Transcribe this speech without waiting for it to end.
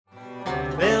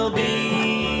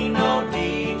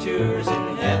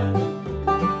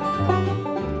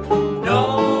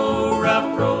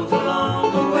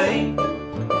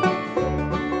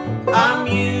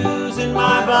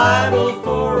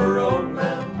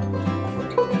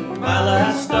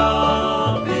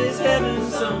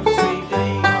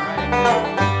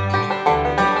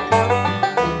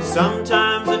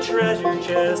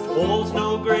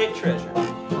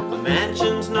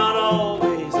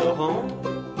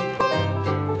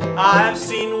I've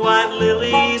seen white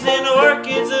lilies and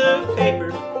orchids of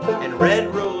paper and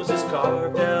red roses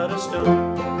carved out of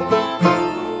stone.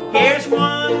 Here's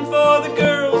one for the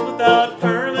girls without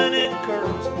permanent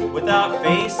curls, without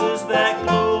faces that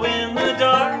glow in the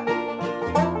dark.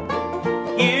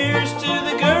 Here's to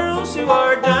the girls who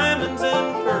are diamonds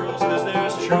and pearls, 'cause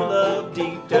there's true love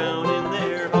deep down in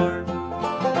their heart.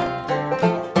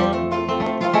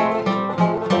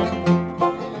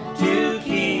 To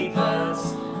keep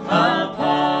us apart,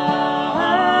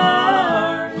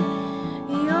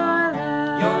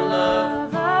 your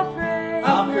love, I'll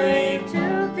pray to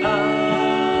be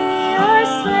your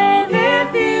slave if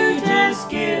you just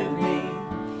give me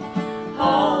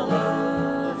all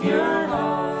of your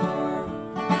heart.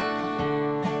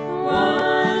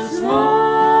 Once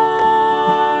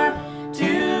more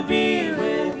to be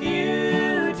with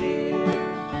you, dear,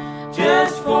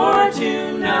 just for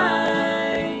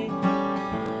tonight,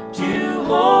 to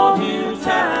hold you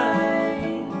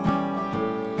tight.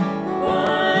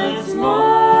 Once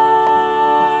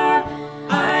more,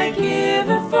 I'd give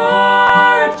a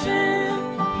fortune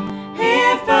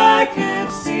if I could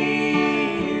see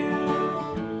you.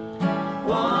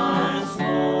 Once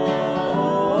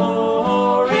more,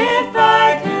 if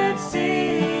I could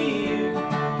see you.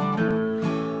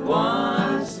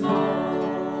 Once more,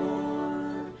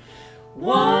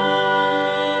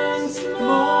 once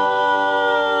more.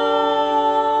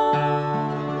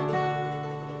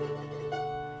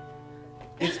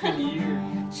 It's been years.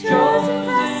 Chosen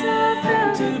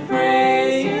to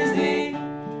praise thee.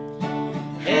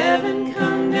 Heaven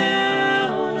come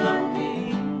down on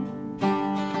me.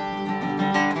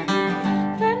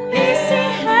 Let me see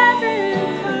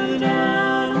heaven come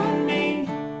down on me.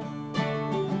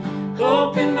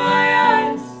 Open my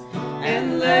eyes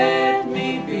and let me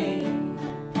be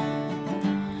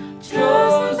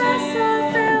chosen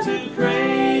to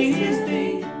praise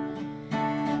thee.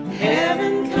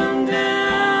 Heaven come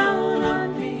down on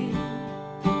me.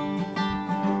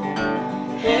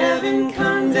 Heaven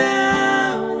come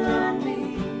down on me.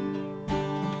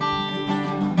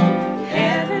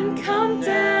 Heaven come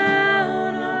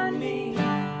down on me.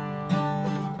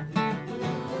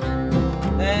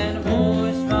 Then a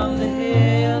voice from the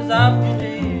hills of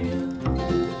Judea,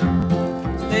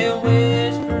 still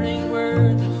whispering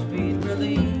words of sweet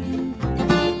relief.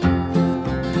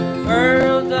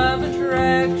 Worlds of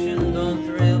attraction don't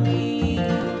thrill me.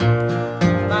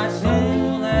 My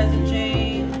soul hasn't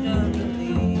changed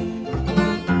underneath.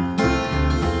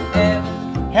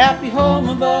 Heaven, happy home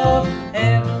above.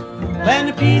 Heaven, land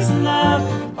of peace and love.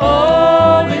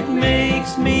 Oh, it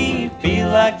makes me feel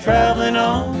like traveling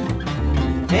on.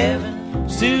 Heaven,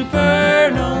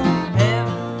 supernal.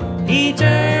 Heaven,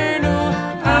 eternal.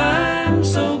 I'm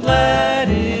so glad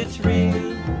it's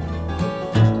real.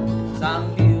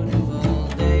 Some beautiful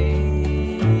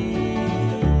day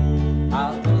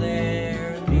I'll go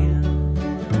there again,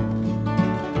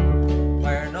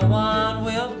 where no one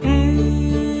will be.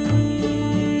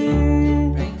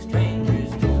 Bring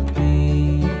strangers to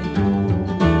me.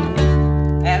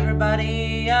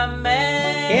 Everybody I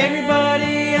met,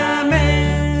 everybody I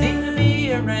met, seemed to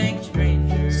be a rank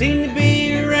stranger, seemed to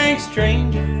be a rank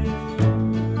stranger.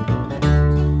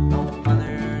 No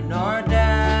mother nor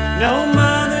dad, no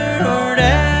mother or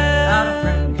dad. Not a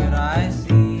friend could I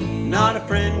see, not a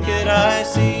friend could I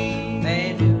see.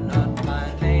 They knew not my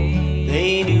name,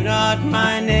 they knew not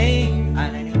my name,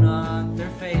 and I knew not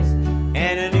their faces,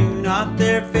 and I knew not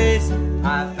their faces.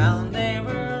 I found they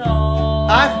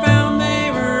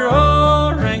were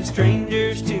all rank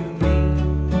strangers to me.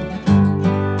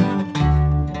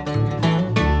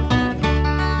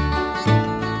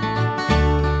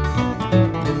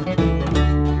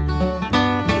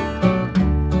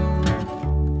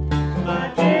 My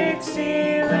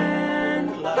Dixieland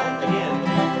life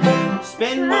again.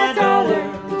 Spend my dollar,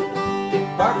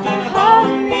 barking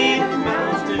home in the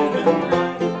mountain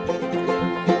moonlight.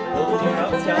 Hold her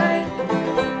up tight,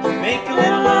 make a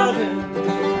little loving,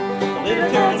 a little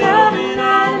turning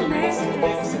on and make some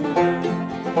good.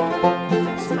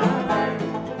 Fix my life,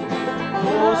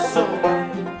 oh so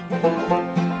right.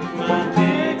 My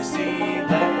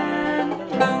Dixieland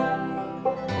life.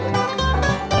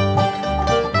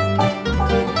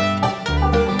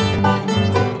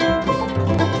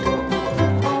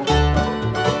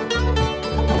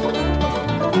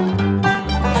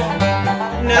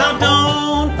 Now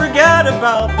don't forget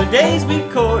about the days we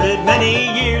courted many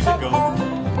years ago.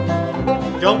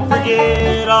 Don't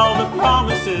forget all the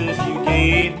promises you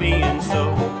gave me, and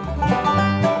so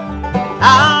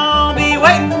I'll be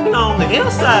waiting on the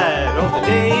hillside of the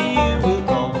day you will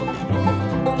call.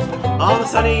 on the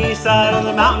sunny side of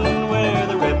the mountain where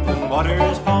the rippling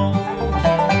waters fall.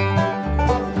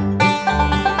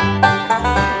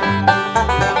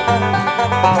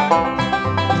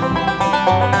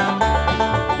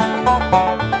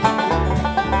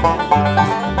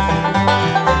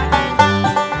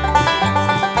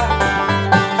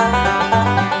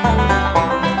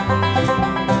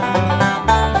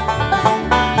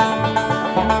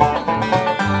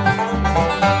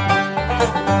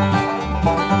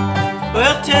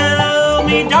 Well, tell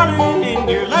me, darling, in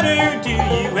your letter, do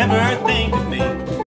you ever think